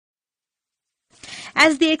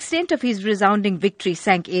As the extent of his resounding victory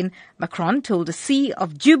sank in, Macron told a sea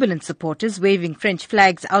of jubilant supporters waving French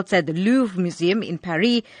flags outside the Louvre Museum in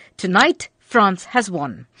Paris, "Tonight, France has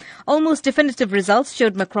won." Almost definitive results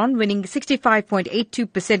showed Macron winning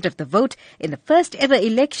 65.82% of the vote in the first ever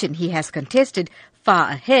election he has contested, far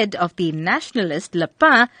ahead of the nationalist Le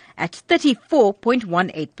Pen at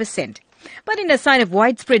 34.18%. But in a sign of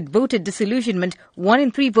widespread voter disillusionment, 1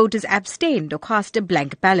 in 3 voters abstained or cast a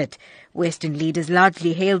blank ballot. Western leaders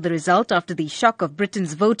largely hailed the result after the shock of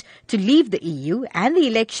Britain's vote to leave the EU and the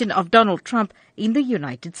election of Donald Trump in the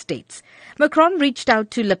United States. Macron reached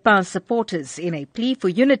out to Le Pen's supporters in a plea for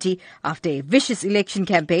unity after a vicious election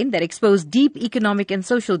campaign that exposed deep economic and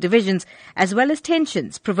social divisions as well as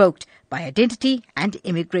tensions provoked by identity and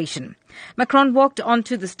immigration. Macron walked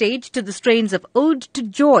onto the stage to the strains of Ode to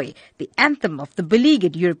Joy, the anthem of the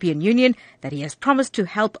beleaguered European Union that he has promised to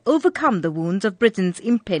help overcome the wounds of Britain's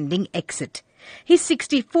impending exit. His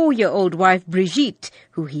 64-year-old wife Brigitte,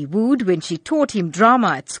 who he wooed when she taught him drama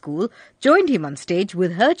at school, joined him on stage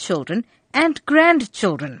with her children and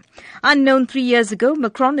grandchildren. Unknown 3 years ago,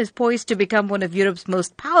 Macron is poised to become one of Europe's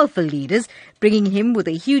most powerful leaders, bringing him with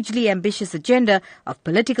a hugely ambitious agenda of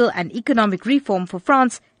political and economic reform for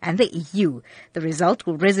France and the EU. The result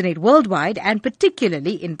will resonate worldwide and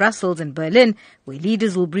particularly in Brussels and Berlin, where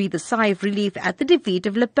leaders will breathe a sigh of relief at the defeat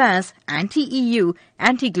of Le Pen's anti-EU,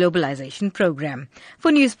 anti-globalization program.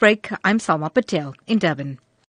 For Newsbreak, I'm Salma Patel in Durban.